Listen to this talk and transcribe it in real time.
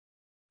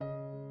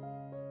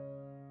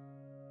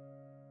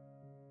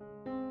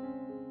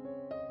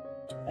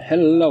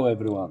Hello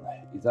everyone,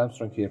 it's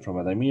Armstrong here from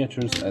Adai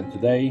Miniatures, and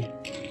today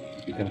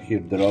you can hear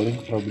the rolling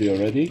probably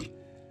already.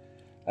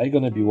 I'm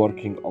gonna be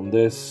working on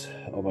this.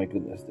 Oh my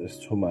goodness, there's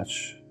too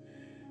much.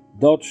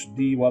 Dodge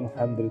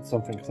D100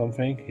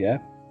 something, yeah,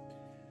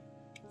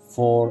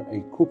 for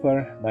a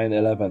Cooper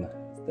 911,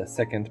 the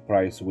second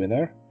prize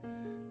winner.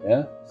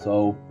 Yeah,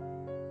 so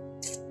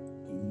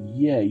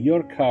yeah,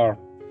 your car.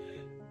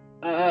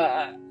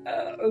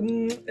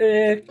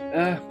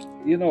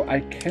 You know, I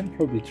can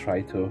probably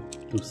try to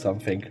do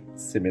something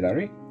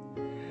similar.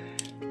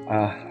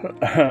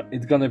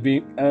 It's gonna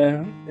be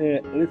a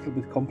little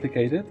bit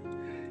complicated,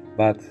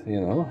 but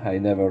you know, I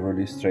never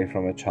really stray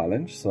from a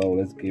challenge, so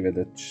let's give it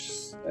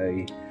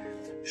a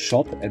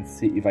shot and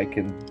see if I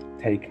can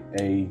take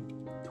a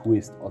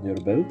twist on your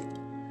build.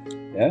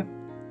 Yeah,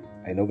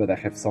 I know that I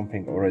have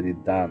something already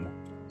done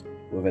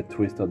with a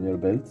twist on your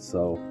build,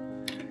 so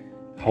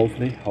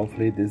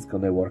hopefully this is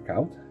gonna work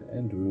out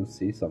and we'll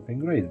see something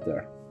great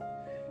there.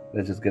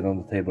 Let's just get on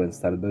the table and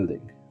start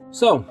building.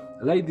 So,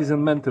 ladies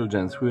and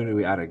gents, here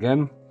we are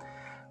again.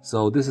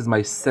 So this is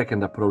my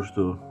second approach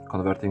to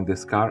converting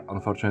this car.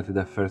 Unfortunately,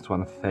 the first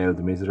one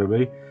failed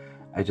miserably.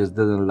 I just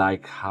didn't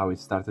like how it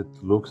started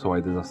to look, so I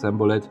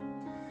disassembled it.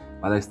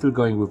 But I'm still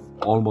going with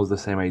almost the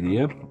same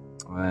idea.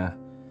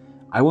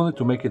 I wanted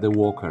to make it a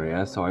walker,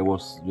 yeah. So I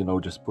was, you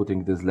know, just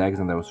putting these legs,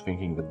 and I was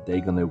thinking that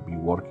they're gonna be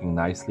working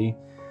nicely.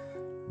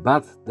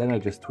 But then I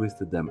just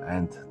twisted them,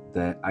 and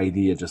the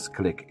idea just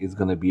clicked. It's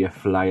gonna be a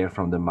flyer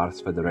from the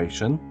Mars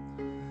Federation,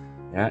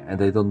 yeah.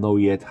 And I don't know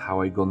yet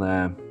how I'm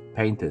gonna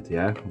paint it,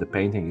 yeah. The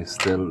painting is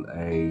still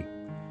a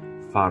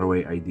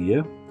faraway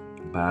idea,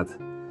 but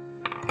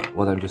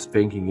what I'm just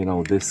thinking, you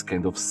know, this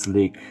kind of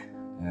sleek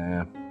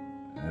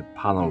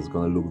panel is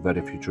gonna look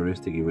very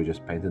futuristic if we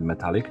just painted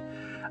metallic.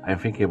 I'm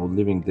thinking about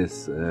leaving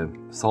this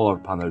solar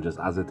panel just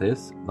as it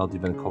is, not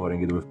even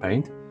covering it with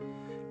paint,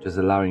 just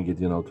allowing it,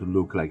 you know, to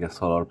look like a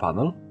solar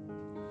panel.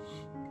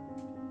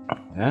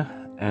 Yeah,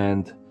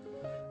 and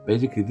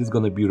basically this is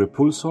gonna be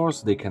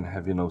repulsors. They can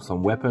have, you know,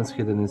 some weapons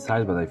hidden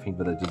inside, but I think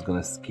that I'm just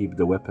gonna skip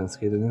the weapons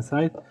hidden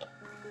inside.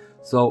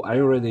 So I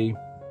already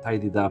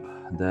tidied up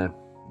the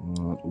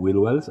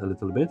wheel wells a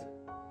little bit.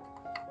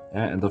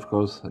 Yeah, and of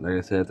course, like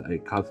I said, I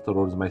cut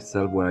towards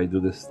myself where I do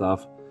this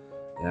stuff.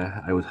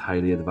 Yeah, I would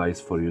highly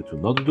advise for you to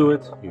not do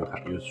it.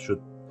 You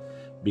should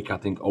be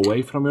cutting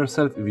away from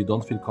yourself. If you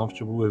don't feel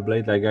comfortable with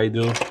blade like I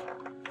do,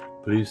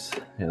 please,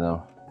 you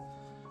know,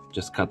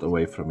 just cut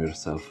away from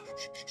yourself.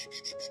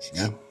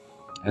 Yeah,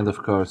 and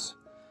of course,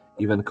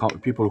 even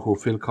people who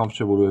feel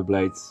comfortable with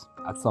blades,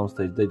 at some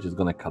stage they're just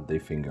gonna cut their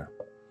finger.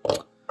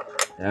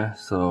 Yeah,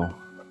 so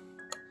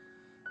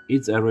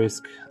it's a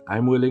risk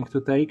I'm willing to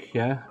take.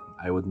 Yeah,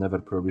 I would never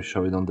probably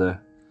show it on the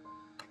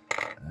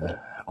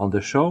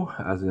show,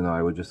 as you know,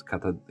 I would just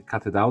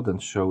cut it out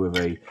and show with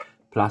a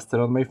plaster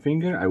on my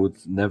finger. I would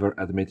never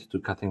admit to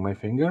cutting my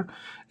finger.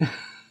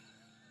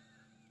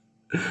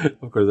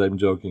 Of course, I'm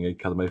joking. I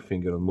cut my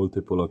finger on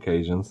multiple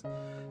occasions,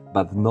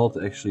 but not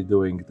actually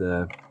doing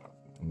the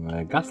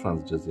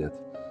Gaslands just yet.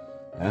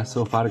 Yeah,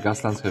 so far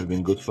Gaslands have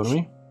been good for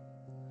me.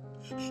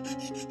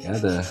 Yeah,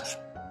 the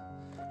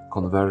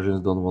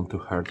conversions don't want to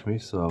hurt me,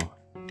 so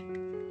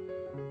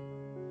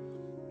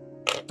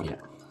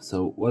yeah.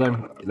 So what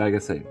I'm, like I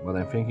say, what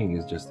I'm thinking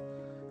is just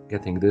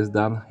getting this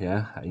done.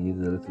 Yeah, I need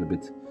a little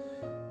bit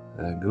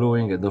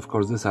gluing, and of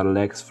course these are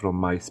legs from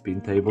my spin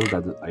table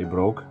that I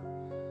broke.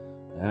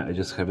 Yeah, I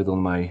just have it on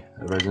my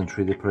resin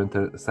 3D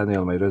printer, standing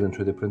on my resin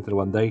 3D printer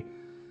one day,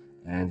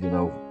 and you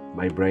know,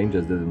 my brain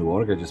just didn't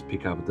work. I just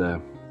picked up the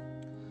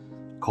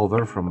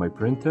cover from my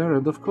printer,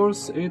 and of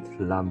course it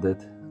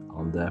landed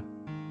on the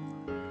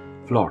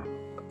floor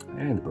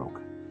and broke.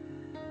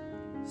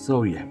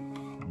 So yeah,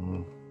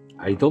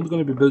 I don't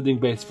gonna be building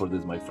base for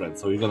this, my friend,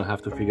 so you're gonna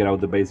have to figure out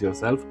the base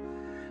yourself.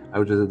 I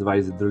would just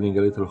advise drilling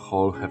a little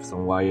hole, have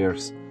some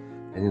wires,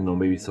 and you know,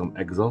 maybe some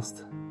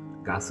exhaust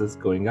gases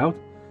going out.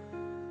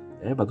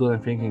 Yeah, but what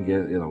I'm thinking,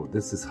 you know,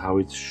 this is how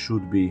it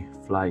should be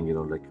flying, you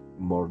know, like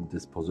more in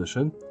this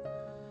position.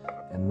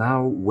 And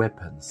now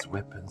weapons.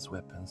 Where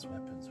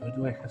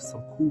do I have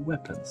some cool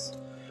weapons?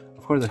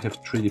 Of course, I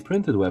have 3D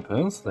printed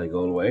weapons, like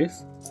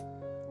always,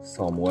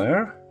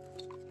 somewhere.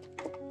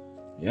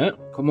 Yeah,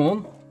 come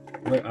on,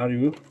 where are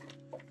you?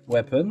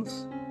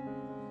 Weapons.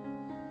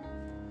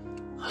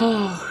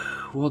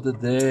 What a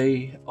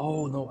day.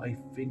 Oh no, I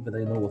think that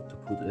I know what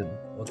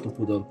to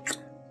put on.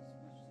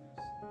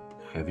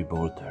 Heavy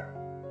bolter.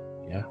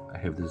 Yeah, I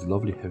have this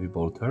lovely heavy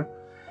bolter,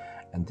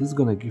 and this is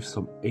gonna give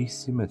some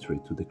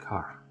asymmetry to the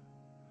car.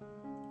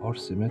 Or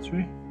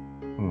symmetry?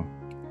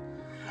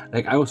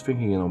 Like I was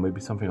thinking, you know, maybe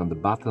something on the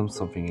bottom,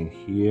 something in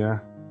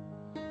here.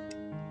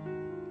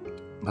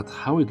 But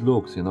how it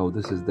looks, you know,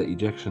 this is the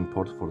ejection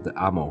port for the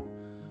ammo.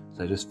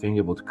 So I just think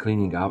about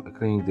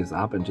cleaning this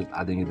up and just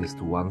adding this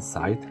to one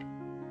side.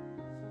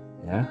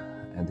 Yeah,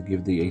 and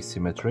give the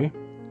asymmetry.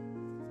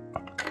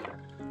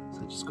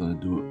 So just gonna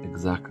do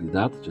exactly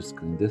that, just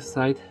clean this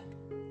side.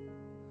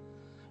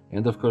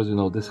 And of course, you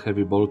know, this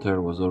heavy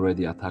bolter was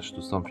already attached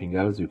to something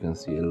else. You can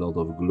see a lot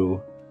of glue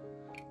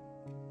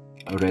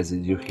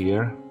residue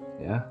here,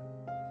 yeah,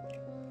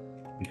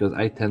 because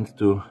I tend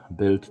to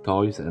build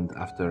toys and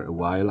after a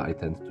while I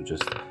tend to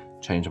just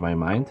change my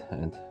mind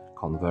and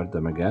convert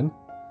them again.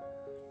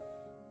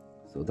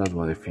 So that's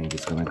what I think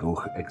is gonna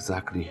go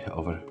exactly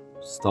over.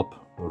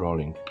 Stop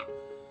rolling.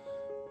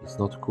 It's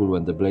not cool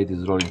when the blade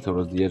is rolling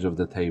towards the edge of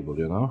the table,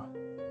 you know?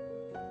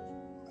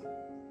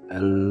 A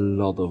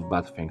lot of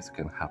bad things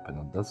can happen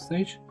at that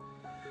stage.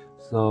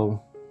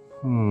 So,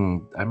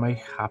 am I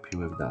happy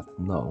with that?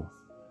 No.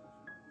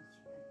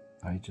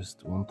 I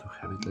just want to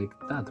have it like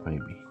that,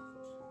 maybe.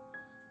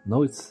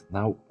 No, it's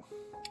now...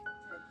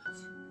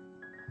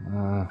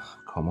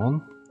 come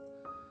on.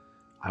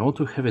 I want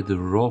to have it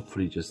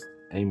roughly just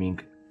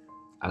aiming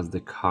as the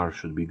car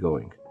should be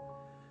going.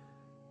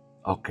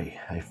 Okay,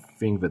 I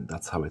think that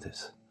that's how it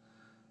is.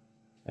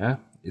 Yeah,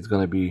 it's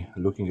gonna be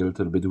looking a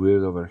little bit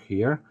weird over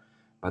here,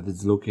 but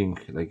it's looking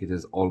like it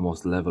is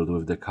almost leveled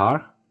with the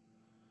car.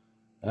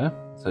 Yeah,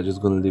 so I'm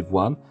just gonna leave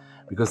one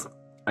because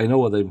I know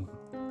what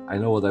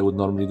I would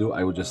normally do.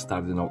 I would just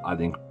start, you know,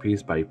 adding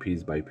piece by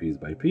piece by piece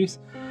by piece,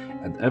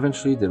 and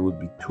eventually there would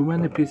be too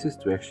many pieces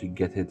to actually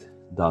get it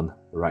done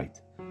right.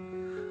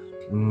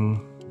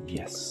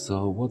 Yes,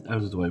 so what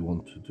else do I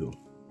want to do?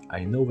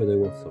 I know that I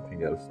want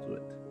something else to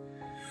it.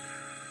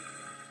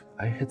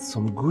 I had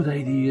some good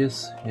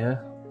ideas, yeah,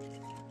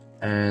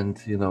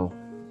 and you know,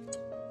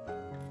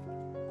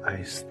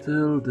 I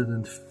still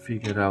didn't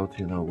figure out,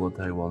 you know, what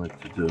I wanted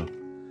to do.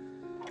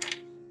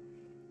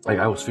 Like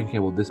I was thinking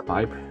about this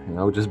pipe, you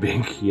know, just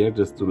being here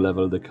just to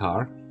level the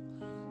car.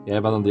 Yeah,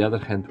 but on the other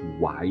hand,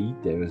 why?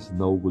 There is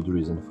no good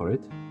reason for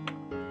it.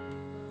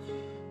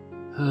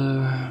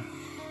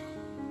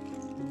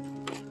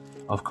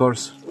 Of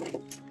course,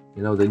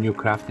 you know, the new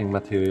crafting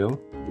material,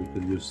 we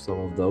could use some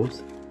of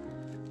those.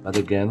 But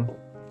again,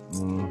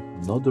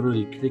 not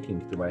really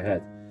clicking to my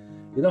head.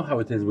 You know how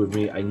it is with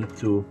me, I need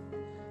to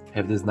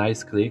have this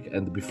nice click,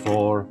 and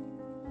before,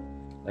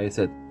 like I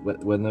said,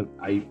 when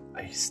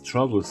I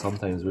struggle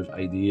sometimes with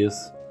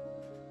ideas.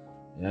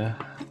 Yeah.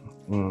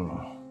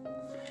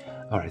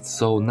 Alright,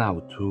 so now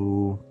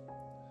to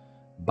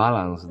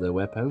balance the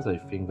weapons, I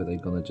think that I'm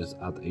gonna just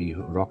add a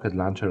rocket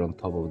launcher on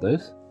top of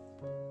this.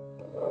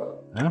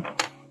 Yeah.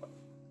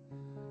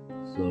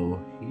 So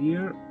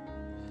here,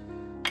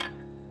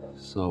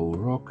 so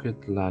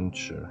rocket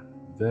launcher,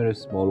 very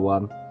small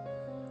one.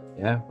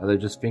 Yeah, but I'm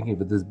just thinking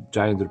that this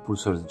giant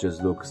repulsor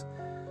just looks,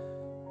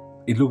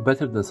 it looks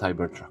better than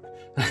Cybertruck.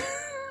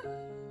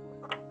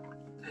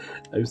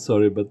 I'm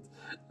sorry, but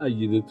I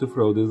needed to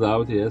throw this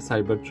out. Yeah,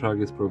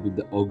 Cybertruck is probably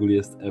the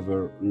ugliest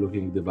ever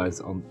looking device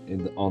on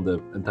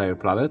the entire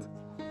planet.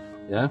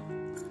 Yeah,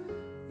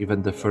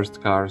 even the first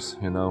cars,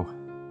 you know,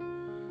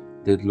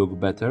 did look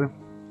better.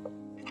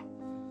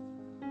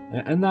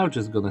 Yeah, and now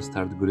just gonna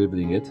start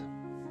gribbling it.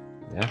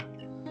 Yeah,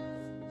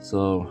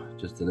 so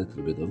just a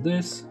little bit of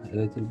this, a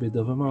little bit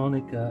of a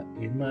Monica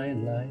in my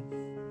life,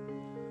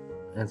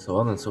 and so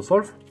on and so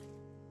forth.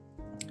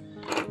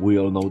 We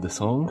all know the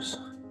songs,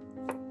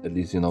 at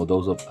least, you know,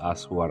 those of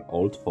us who are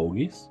old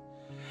fogies.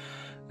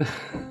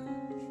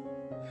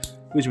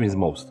 Which means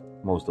most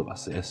of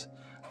us, yes,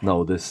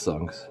 know these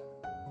songs.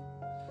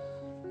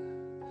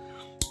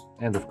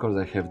 And of course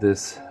I have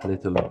this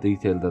little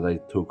detail that I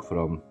took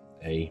from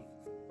a,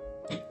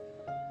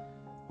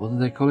 what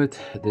did I call it?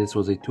 This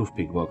was a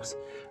toothpick box.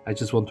 I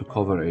just want to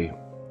cover a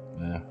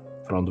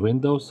front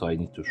window, so I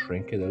need to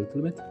shrink it a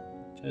little bit.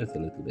 Just a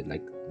little bit,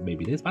 like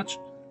maybe this much.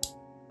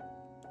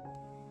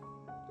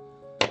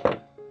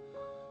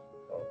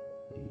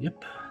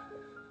 Yep.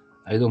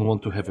 I don't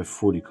want to have a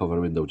fully covered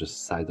window,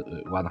 just side,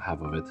 one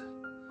half of it.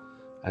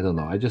 I don't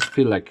know, I just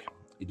feel like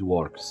it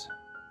works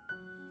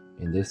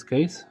in this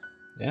case.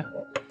 Yeah,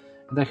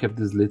 and I have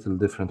these little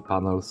different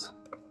panels.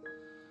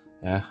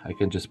 Yeah, I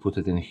can just put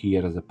it in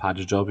here as a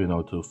patch job, you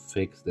know, to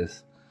fix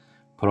this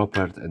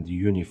proper and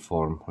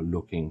uniform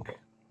looking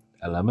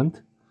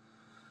element.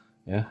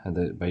 Yeah,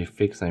 and by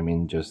fix I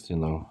mean just, you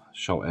know,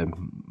 show a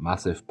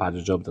massive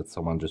patch job that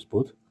someone just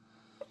put.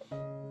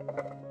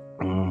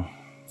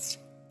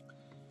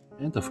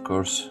 And of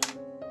course,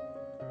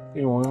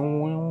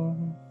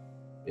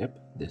 yep,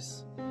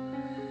 this.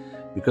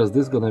 Because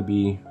this is gonna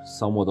be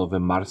somewhat of a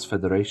Mars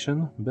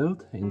Federation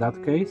build in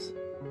that case.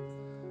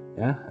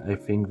 Yeah, I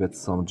think that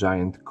some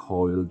giant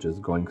coil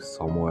just going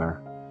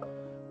somewhere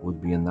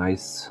would be a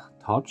nice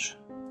touch.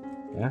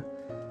 Yeah,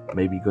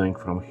 maybe going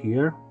from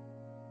here,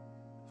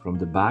 from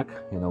the back,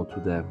 you know, to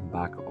the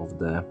back of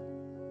the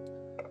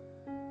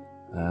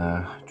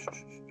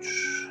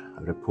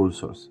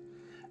repulsors.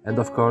 And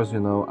of course, you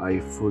know, I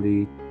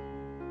fully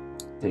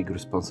take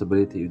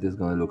responsibility if this is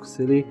gonna look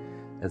silly.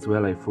 As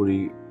well, I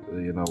fully,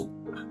 you know,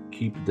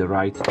 keep the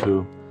right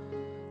to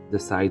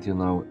decide, you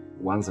know,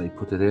 once I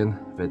put it in,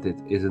 that it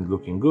isn't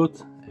looking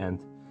good and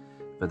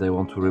that I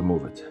want to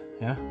remove it.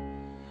 Yeah,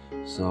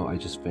 so I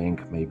just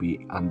think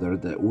maybe under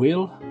the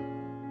wheel,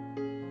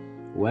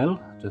 well,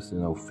 just, you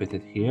know, fit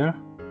it here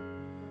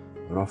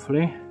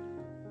roughly,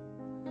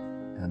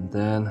 and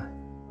then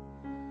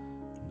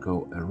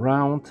go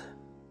around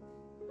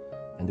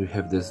And we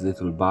have this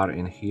little bar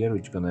in here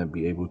which gonna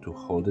be able to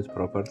hold it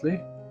properly.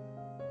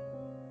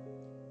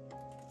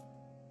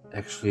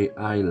 Actually,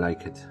 I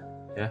like it,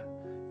 yeah,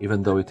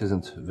 even though it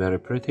isn't very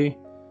pretty,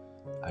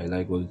 I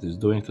like what it is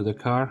doing to the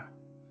car.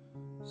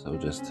 So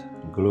just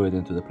glue it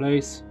into the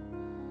place.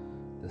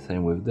 The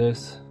same with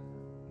this.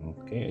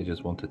 Okay, I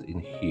just want it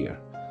in here.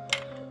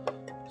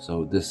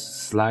 So this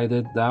slide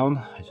it down,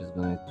 I'm just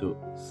going to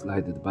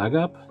slide it back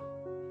up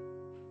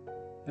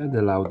and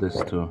allow this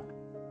to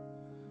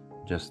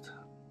just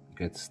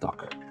get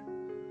stuck.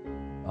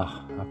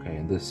 Okay,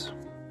 in this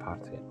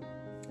part here.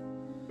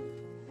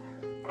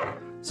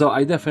 So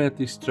I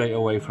definitely stray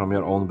away from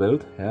your own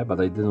build, yeah, but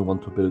I didn't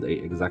want to build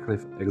exactly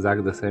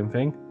the same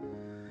thing.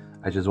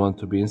 I just want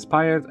to be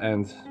inspired,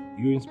 and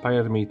you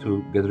inspired me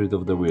to get rid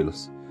of the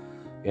wheels.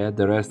 Yeah,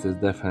 the rest is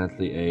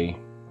definitely a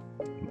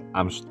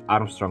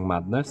Armstrong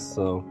madness.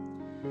 So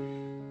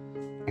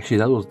actually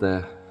that was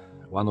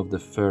one of the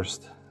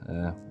first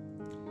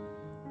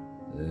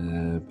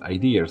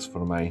ideas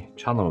for my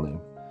channel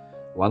name.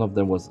 One of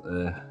them was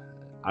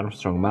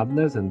Armstrong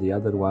Madness, and the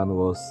other one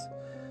was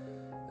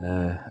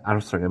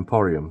Armstrong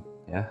Emporium,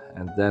 yeah.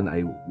 And then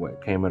I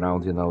came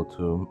around, you know,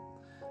 to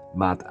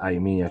Mad Eye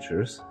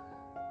Miniatures.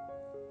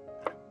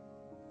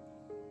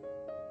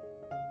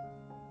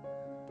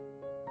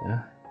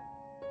 Yeah.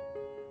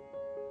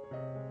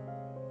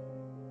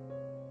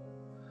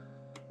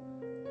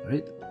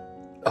 Right.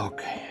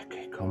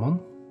 Okay, come on.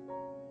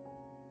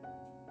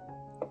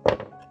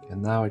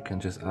 And now I can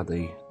just add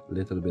a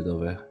little bit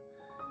of a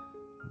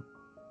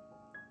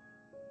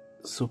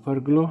super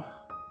glue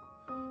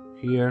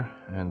here,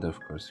 and of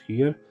course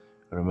here.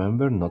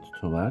 Remember, not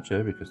too much,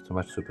 because too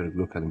much super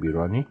glue can be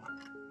runny,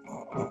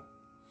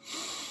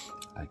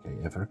 like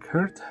I ever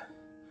heard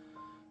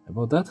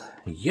about that.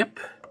 Yep.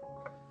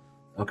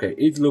 Okay,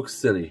 it looks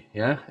silly,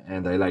 yeah,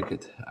 and I like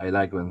it. I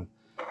like when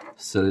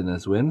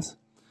silliness wins,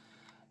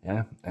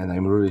 yeah. And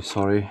I'm really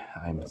sorry,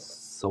 I'm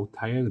so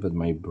tired, but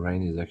my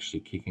brain is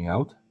actually kicking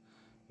out.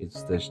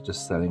 It's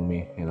just telling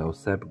me, you know,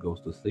 Seb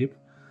goes to sleep,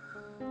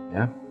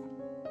 yeah.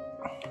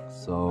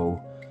 So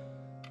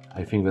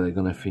I think that I'm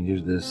gonna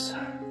finish this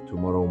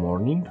tomorrow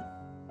morning,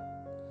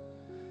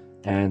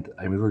 and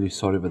I'm really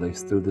sorry that I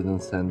still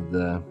didn't send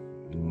the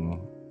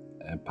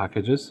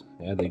packages.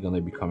 Yeah, they're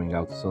gonna be coming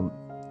out soon.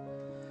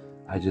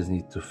 I just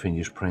need to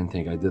finish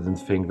printing. I did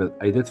think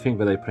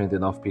that I printed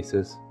enough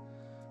pieces,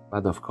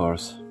 but of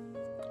course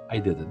I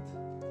didn't.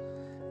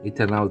 It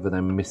turned out that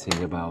I'm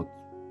missing about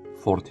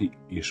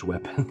 40-ish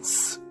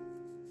weapons.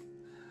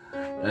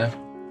 Yeah.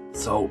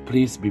 So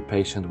please be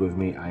patient with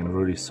me. I'm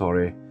really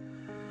sorry,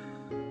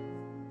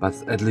 but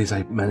at least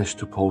I managed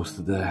to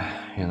post the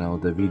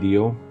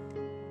video,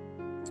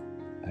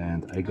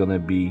 and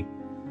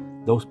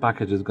those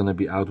packages gonna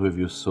be out with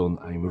you soon.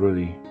 I'm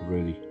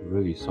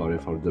really sorry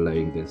for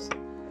delaying this.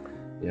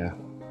 Yeah,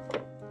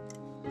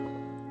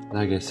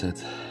 like I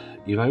said,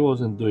 if I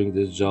wasn't doing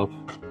this job,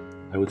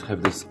 I would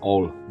have this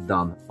all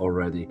done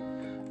already,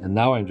 and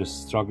now I'm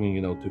just struggling,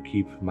 you know, to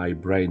keep my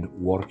brain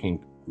working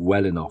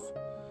well enough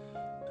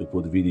to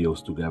put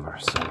videos together.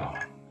 So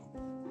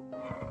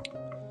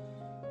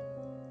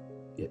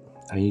yeah,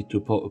 I need to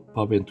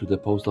pop into the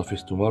post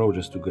office tomorrow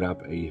just to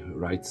grab a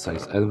right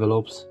size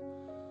envelopes,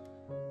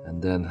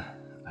 and then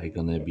I'm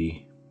gonna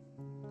be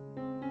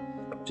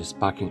just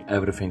packing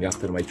everything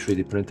after my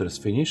 3D printers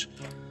finish.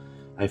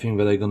 I think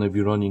that I'm gonna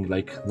be running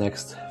like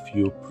next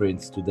few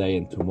prints today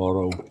and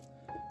tomorrow,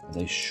 and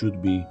I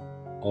should be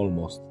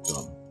almost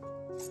done.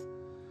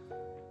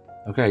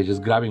 Okay,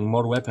 just grabbing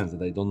more weapons,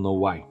 and I don't know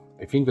why.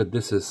 I think that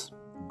this is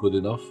good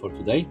enough for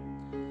today,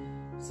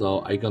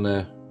 so I'm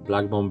gonna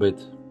black bomb it,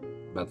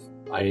 but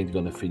I ain't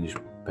gonna finish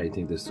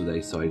painting this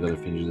today, so I'm gonna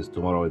finish this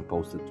tomorrow and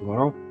post it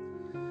tomorrow.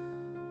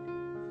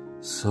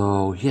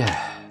 So yeah,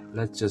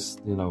 let's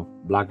just, you know,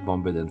 black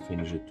bomb it and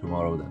finish it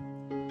tomorrow then.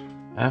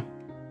 Yeah?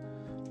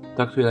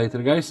 Talk to you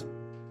later, guys.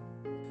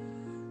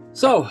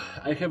 So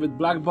I have it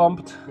black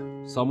bombed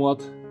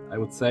somewhat, I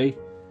would say.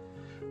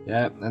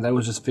 Yeah, and I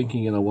was just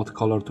thinking, you know, what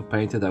color to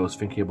paint it. I was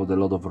thinking about a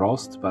lot of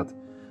rust, but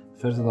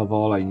first of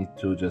all I need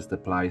to just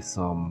apply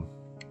some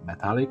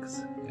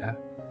metallics, yeah,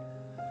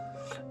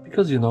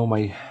 because, you know,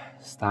 my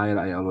style,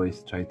 I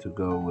always try to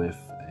go with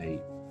a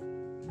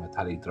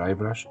metallic dry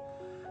brush.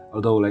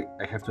 Although, like,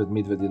 I have to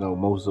admit that, you know,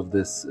 most of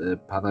this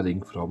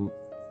paneling from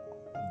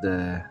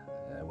the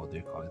what do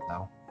you call it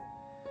now,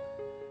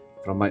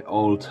 from my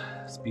old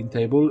spin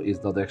table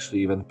is not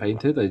actually even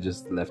painted. I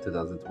just left it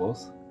as it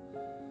was.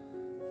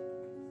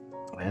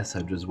 Yes,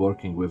 I'm just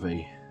working with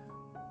a...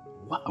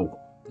 Wow,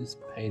 this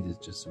paint is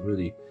just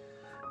really...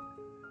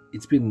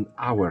 It's been an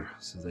hour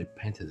since I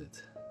painted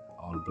it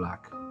all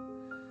black.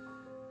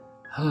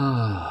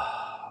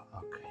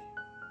 Okay.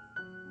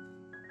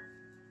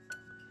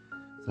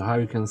 So how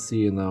you can see,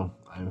 you know,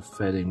 I'm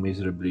failing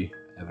miserably.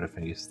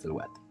 Everything is still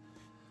wet.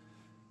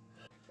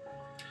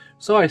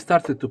 So I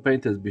started to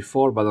paint it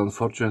before, but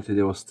unfortunately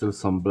there was still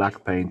some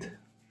black paint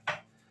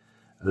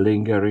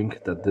lingering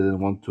that didn't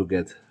want to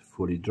get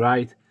fully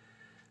dried.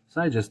 So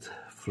I just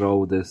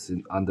throw this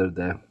in under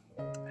the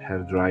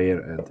hair dryer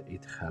and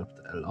it helped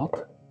a lot,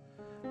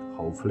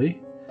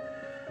 hopefully.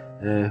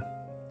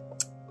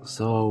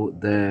 So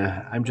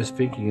I'm just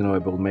thinking, you know,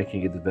 about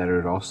making it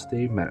very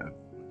rusty,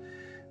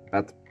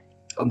 but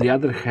on the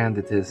other hand,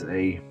 it is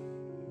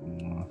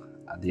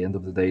at the end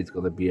of the day, it's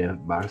gonna be a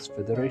Mars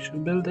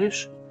Federation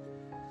build-ish.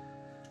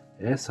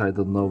 Yes, I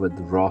don't know that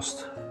the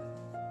rust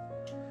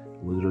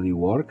would really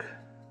work.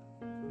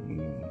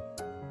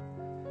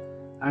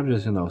 I'm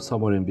just, you know,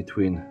 somewhere in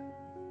between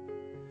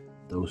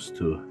those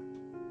two.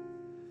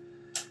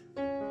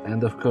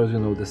 And of course, you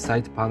know, the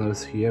side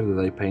panels here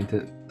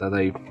that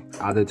I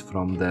added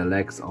from the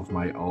legs of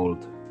my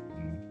old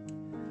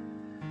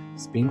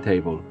spin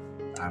table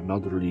are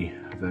not really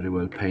very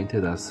well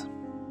painted, as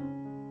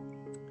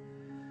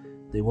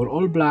they were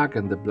all black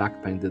and the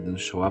black paint didn't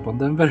show up on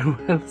them very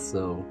well,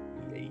 so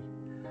yay.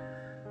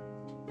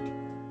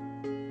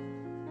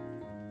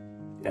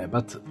 Yeah,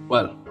 but,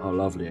 well, oh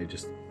lovely, I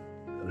just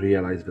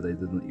realized that I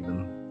didn't even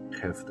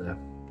have the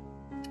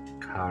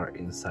car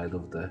inside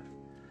of the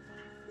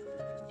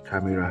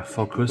camera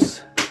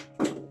focus.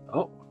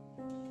 Oh,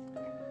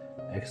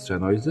 extra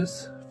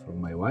noises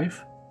from my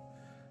wife.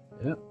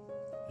 Yeah,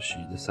 she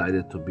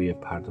decided to be a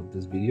part of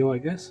this video, I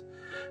guess.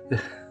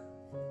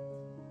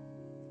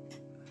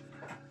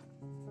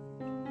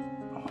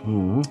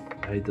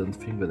 I don't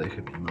think that I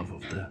have enough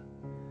of the...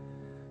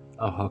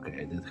 Oh, okay,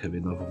 I did have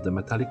enough of the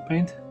metallic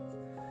paint.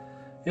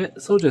 Yeah,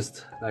 so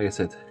just, like I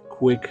said,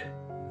 quick,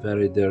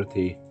 very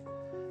dirty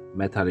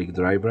metallic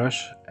dry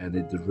brush, and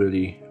it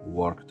really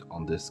worked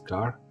on this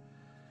car.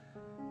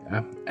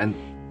 Yeah, and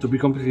to be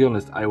completely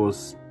honest, I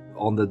was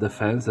on the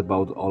defense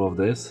about all of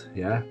this.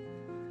 Yeah,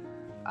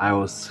 I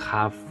was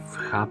half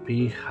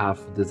happy, half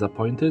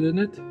disappointed in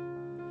it.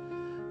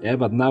 Yeah,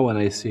 but now when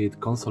I see it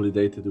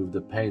consolidated with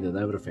the paint and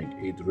everything,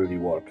 it really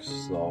works,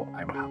 so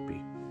I'm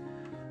happy.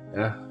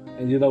 Yeah,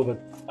 and you know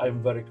that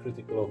I'm very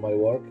critical of my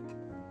work.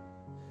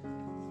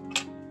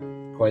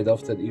 Quite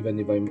often, even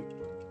if I'm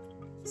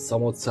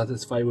somewhat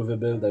satisfied with a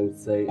build, I would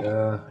say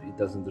it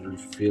doesn't really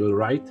feel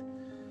right.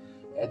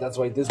 And that's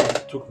why this one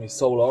took me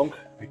so long,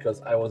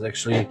 because I was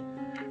actually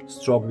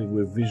struggling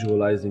with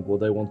visualizing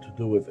what I want to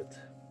do with it.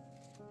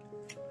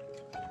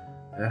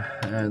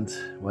 And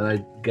when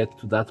I get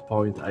to that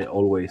point, I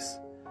always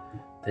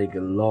take a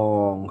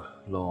long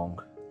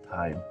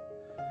time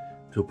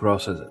to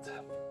process it.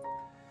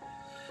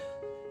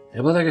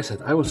 Yeah, but like I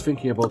said, I was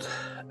thinking about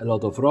a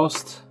lot of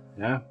rust.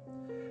 Yeah,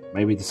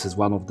 maybe this is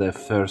one of the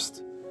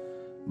first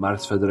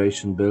Mars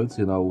Federation builds,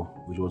 you know,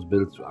 which was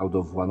built out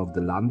of one of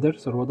the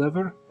landers or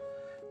whatever.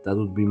 That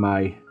would be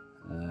my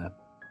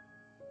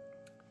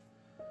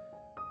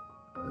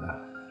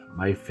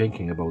my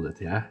thinking about it.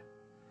 Yeah,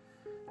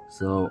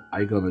 so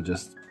I'm gonna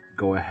just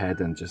go ahead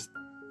and just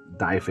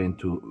dive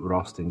into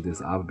rusting this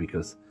up,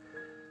 because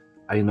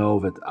I know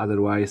that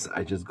otherwise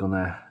I just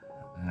gonna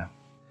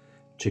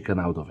chicken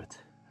out of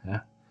it.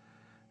 Yeah,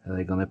 and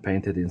I'm gonna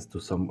paint it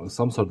into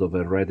some sort of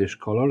a reddish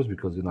colors,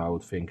 because, you know, I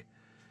would think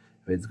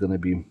it's gonna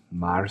be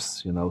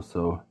Mars, you know,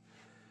 so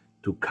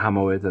to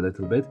camo it a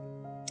little bit.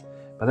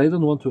 But I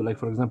don't want to, like,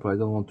 for example, I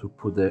don't want to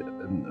put the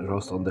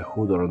rust on the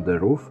hood or on the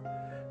roof,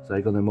 so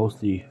I'm gonna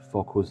mostly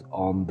focus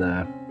on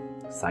the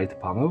side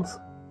panels.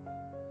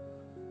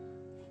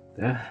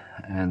 Yeah,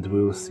 and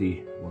we'll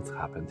see what's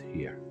happened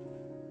here.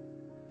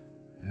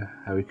 Yeah,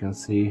 how you can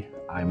see,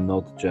 I'm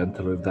not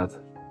gentle with that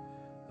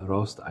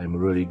rust. I'm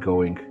really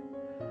going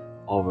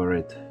over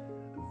it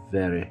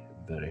very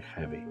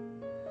heavy.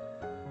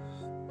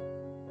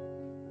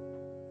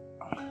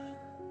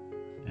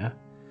 Yeah,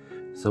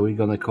 so we're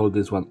gonna call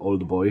this one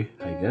Old Boy,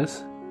 I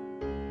guess.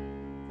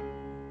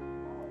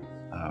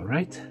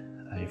 Alright,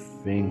 I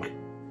think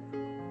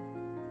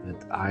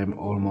that I'm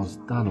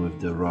almost done with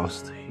the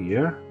rust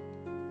here.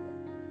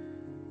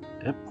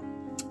 Yep,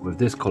 with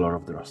this color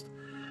of the rust.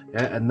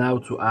 Yeah, and now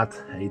to add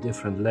a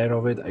different layer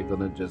of it, I'm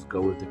gonna just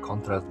go with the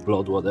contrast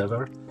blood,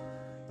 whatever.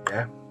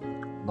 Yeah,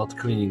 not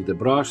cleaning the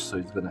brush, so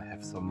it's gonna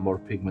have some more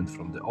pigment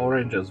from the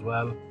orange as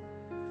well.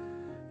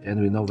 And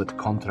we know that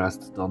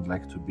contrasts don't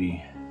like to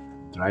be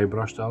dry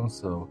brushed on,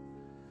 so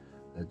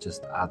let's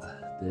just add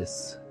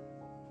this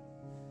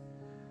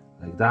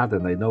like that.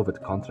 And I know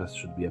that contrast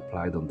should be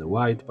applied on the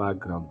white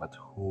background, but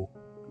who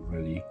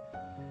really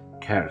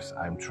cares?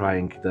 I'm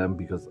trying them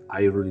because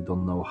I really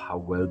don't know how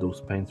well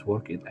those paints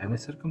work in any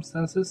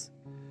circumstances.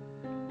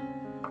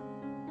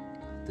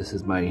 This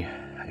is my,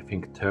 I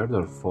think, third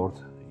or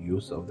fourth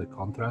use of the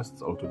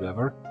contrasts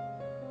altogether.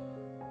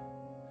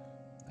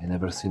 I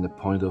never seen the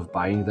point of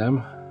buying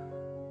them.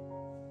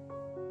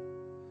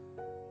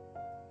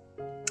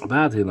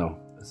 But, you know,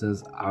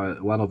 since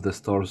one of the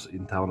stores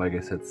in town, like I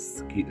said,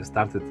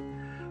 started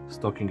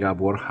stocking up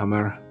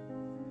Warhammer,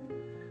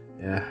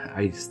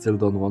 I still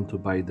don't want to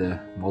buy the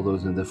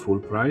models in the full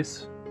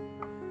price,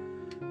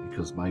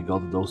 because my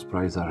god, those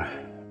prices are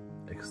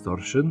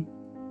extortion.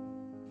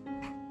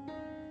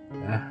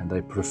 And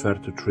I prefer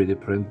to 3D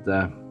print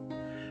the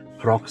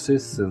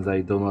proxies, since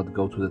I do not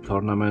go to the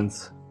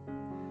tournaments,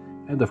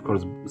 and of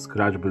course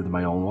scratch build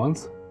my own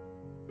ones.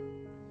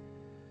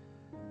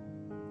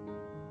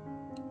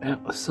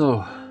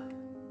 So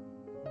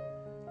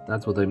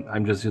that's what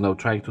I'm just, you know,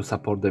 trying to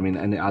support them in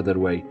any other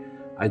way.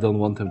 I don't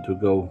want them to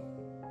go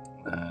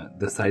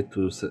decide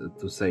to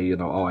say, you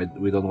know, oh,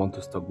 we don't want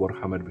to stock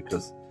Warhammer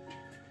because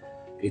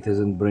it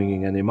isn't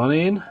bringing any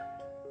money in.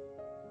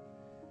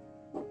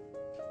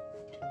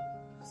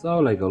 So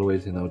like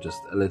always, you know,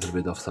 just a little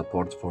bit of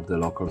support for the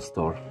local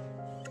store.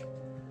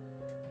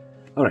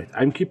 Alright,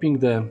 I'm keeping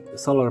the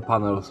solar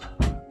panels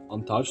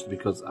untouched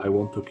because I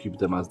want to keep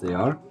them as they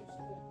are.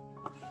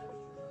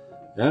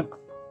 Yeah.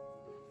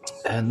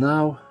 And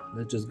now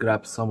let's just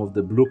grab some of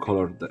the blue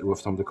color with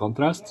some of the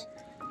contrast.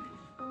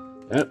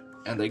 Yeah.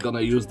 And I'm gonna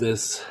use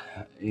this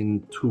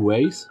in two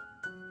ways.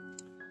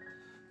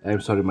 I'm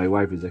sorry, my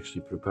wife is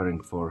actually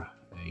preparing for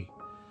a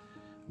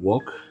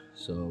walk,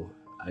 so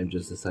I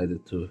just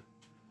decided to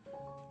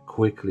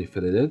quickly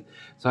fill it in.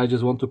 So I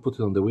just want to put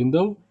it on the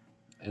window,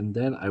 and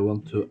then I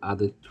want to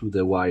add it to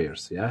the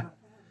wires. Yeah,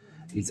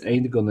 it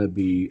ain't gonna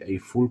be a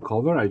full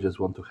cover. I just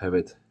want to have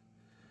it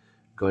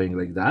going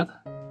like that.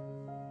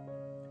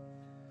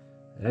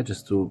 Yeah,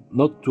 just to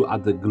not to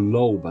add the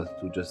glow, but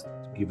to just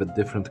give a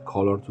different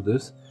color to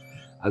this,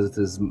 as it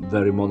is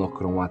very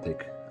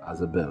monochromatic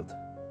as a build.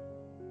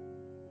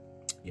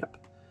 Yep.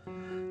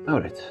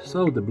 Alright,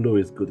 so the blue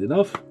is good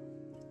enough.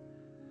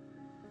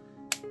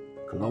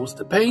 Close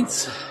the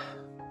paints.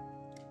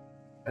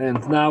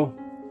 And now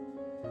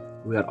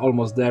we are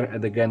almost there,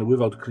 and again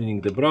without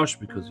cleaning the brush,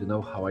 because you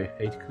know how I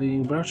hate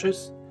cleaning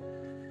brushes.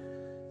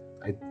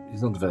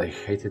 It's not that I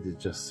hate it,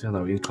 it's just, you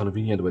know,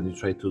 inconvenient when you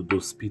try to do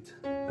speed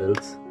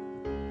builds.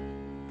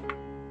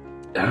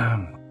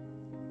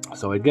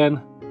 So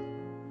again,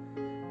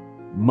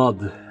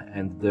 mud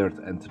and dirt,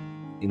 and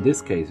in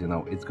this case, you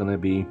know, it's gonna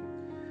be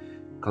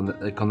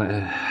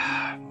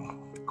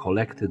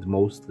collected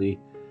mostly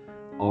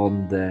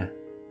on the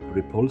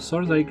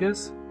repulsors, I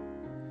guess.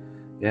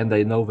 And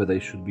I know that I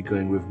should be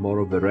going with more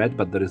of the red,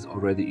 but there is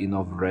already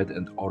enough red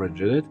and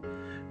orange in it,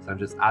 so I'm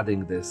just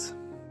adding this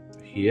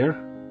here.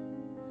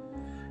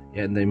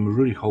 And I'm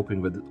really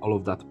hoping that all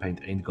of that paint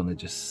ain't gonna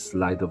just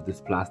slide off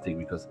this plastic,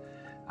 because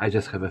I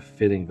just have a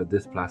feeling that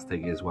this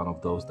plastic is one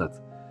of those that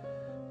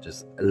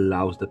just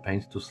allows the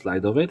paint to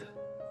slide off it.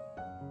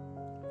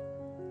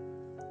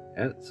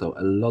 Yeah, so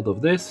a lot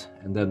of this,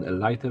 and then a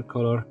lighter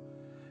color.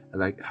 And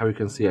like how you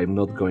can see, I'm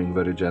not going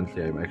very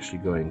gently, I'm actually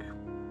going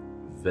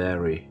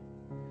very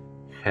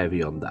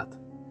heavy on that.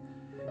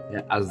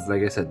 Yeah, as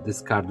like I said,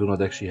 this car do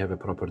not actually have a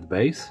proper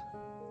base.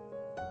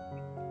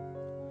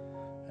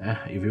 Yeah,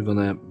 if you're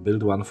gonna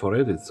build one for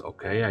it, it's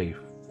okay, I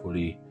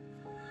fully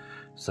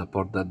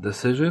support that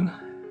decision.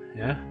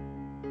 Yeah,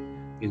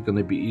 it's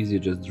gonna be easy,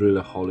 just drill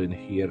a hole in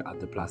here at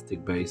the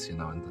plastic base, you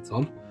know, and that's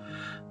all.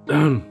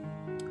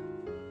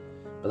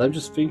 But I'm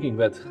just thinking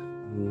that,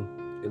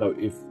 you know,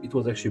 if it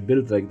was actually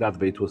built like that,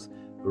 but it was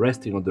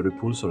resting on the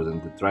repulsors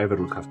and the driver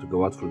would have to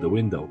go out through the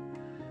window,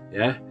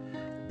 yeah,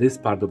 this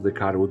part of the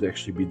car would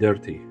actually be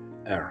dirty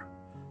air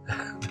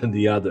than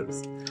the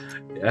others.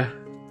 Yeah.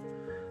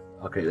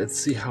 Okay, let's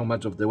see how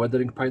much of the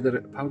weathering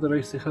powder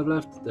I still have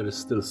left. There is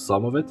still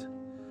some of it.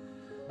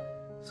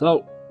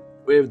 So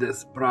with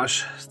this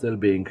brush still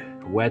being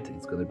wet,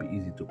 it's gonna be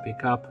easy to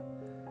pick up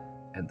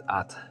and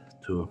add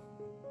to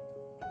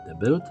the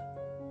build.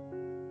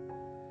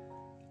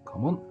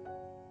 Come on.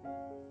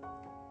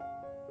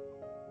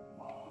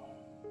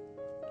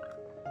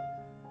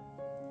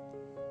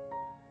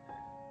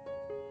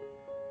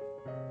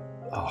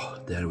 Oh,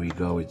 there we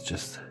go, it's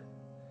just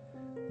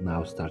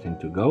now starting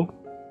to go.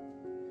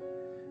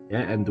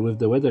 Yeah, and with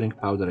the weathering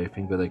powder, I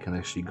think that I can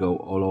actually go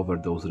all over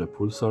those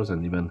repulsors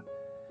and even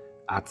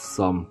add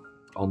some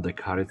on the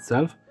car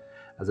itself,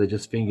 as I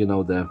just think, you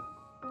know, the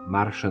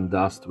Martian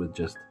dust would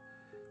just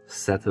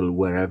settle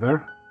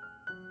wherever.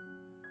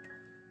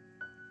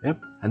 Yeah,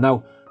 and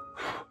now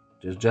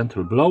just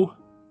gentle blow,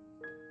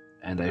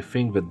 and I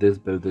think that this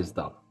build is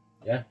done.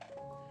 Yeah,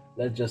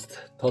 let's just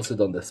toss it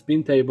on the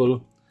spin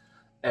table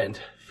and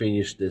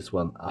finish this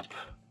one up.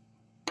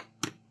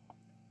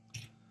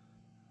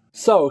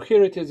 So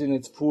here it is in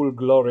its full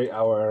glory,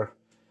 our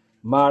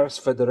Mars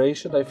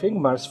Federation, I think,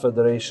 Mars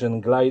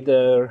Federation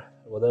glider,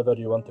 whatever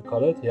you want to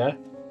call it. Yeah,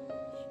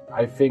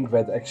 I think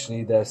that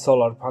actually the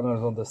solar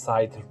panels on the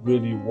side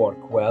really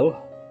work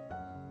well.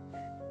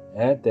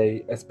 Yeah,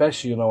 they,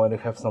 especially, you know, when you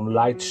have some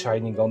light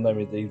shining on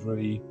them, they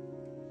really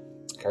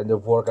kind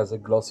of work as a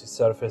glossy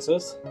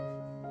surfaces.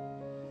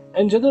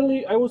 And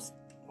generally, I was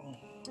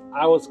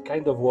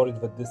kind of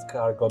worried that this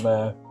car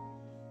gonna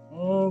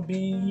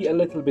be a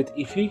little bit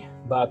iffy,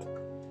 but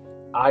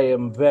I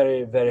am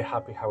very, very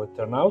happy how it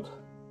turned out.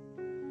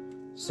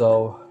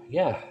 So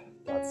yeah,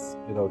 that's,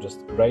 you know,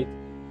 just great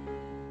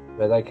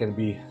that I can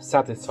be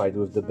satisfied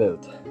with the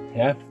build.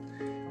 Yeah,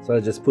 so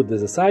let's just put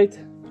this aside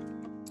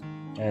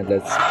and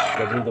let's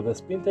get rid of the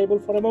spin table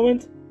for a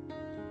moment.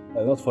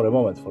 Not for a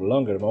moment, for a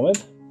longer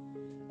moment.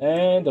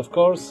 And of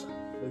course,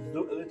 let's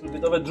do a little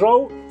bit of a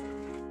draw.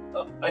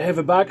 Oh, I have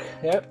a bag.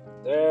 Yeah,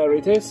 there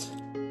it is.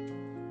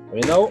 We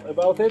know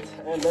about it,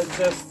 and let's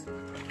just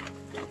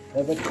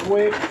have a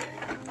quick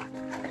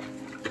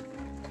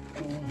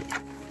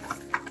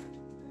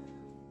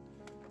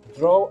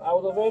draw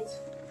out of it.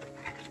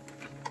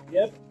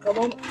 Yep, come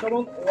on,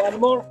 one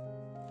more.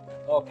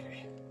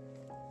 Okay.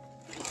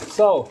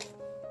 So,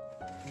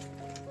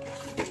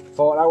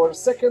 for our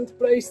second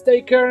place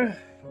taker,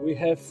 we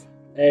have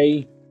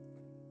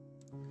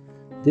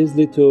this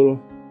little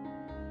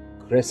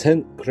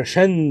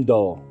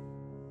crescendo.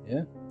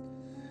 Yeah,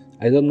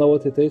 I don't know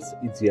what it is.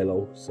 It's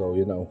yellow, so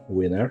you know,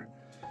 winner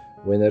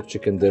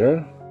chicken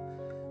dinner.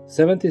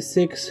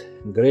 76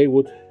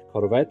 Greywood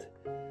Corvette.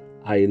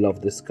 I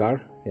love this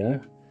car. Yeah,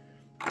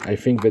 I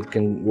think that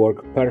can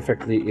work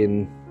perfectly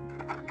in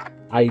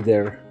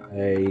either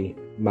a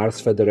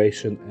Mars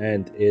Federation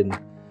and in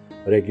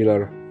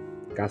regular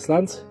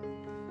Gaslands.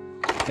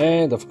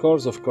 And of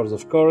course,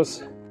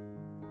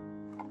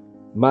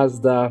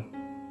 Mazda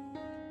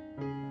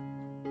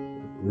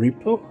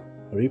Ripu,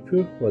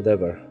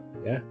 whatever.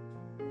 Yeah.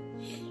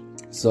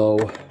 So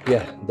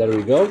yeah, there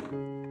we go.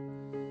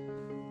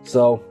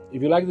 So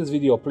if you like this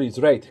video, please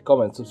rate,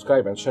 comment,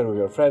 subscribe and share with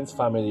your friends,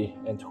 family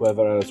and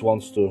whoever else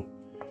wants to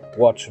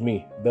watch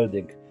me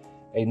building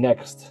a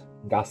next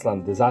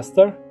Gasland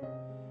disaster.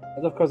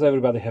 And of course,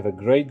 everybody have a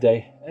great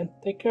day and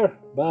take care.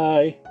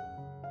 Bye.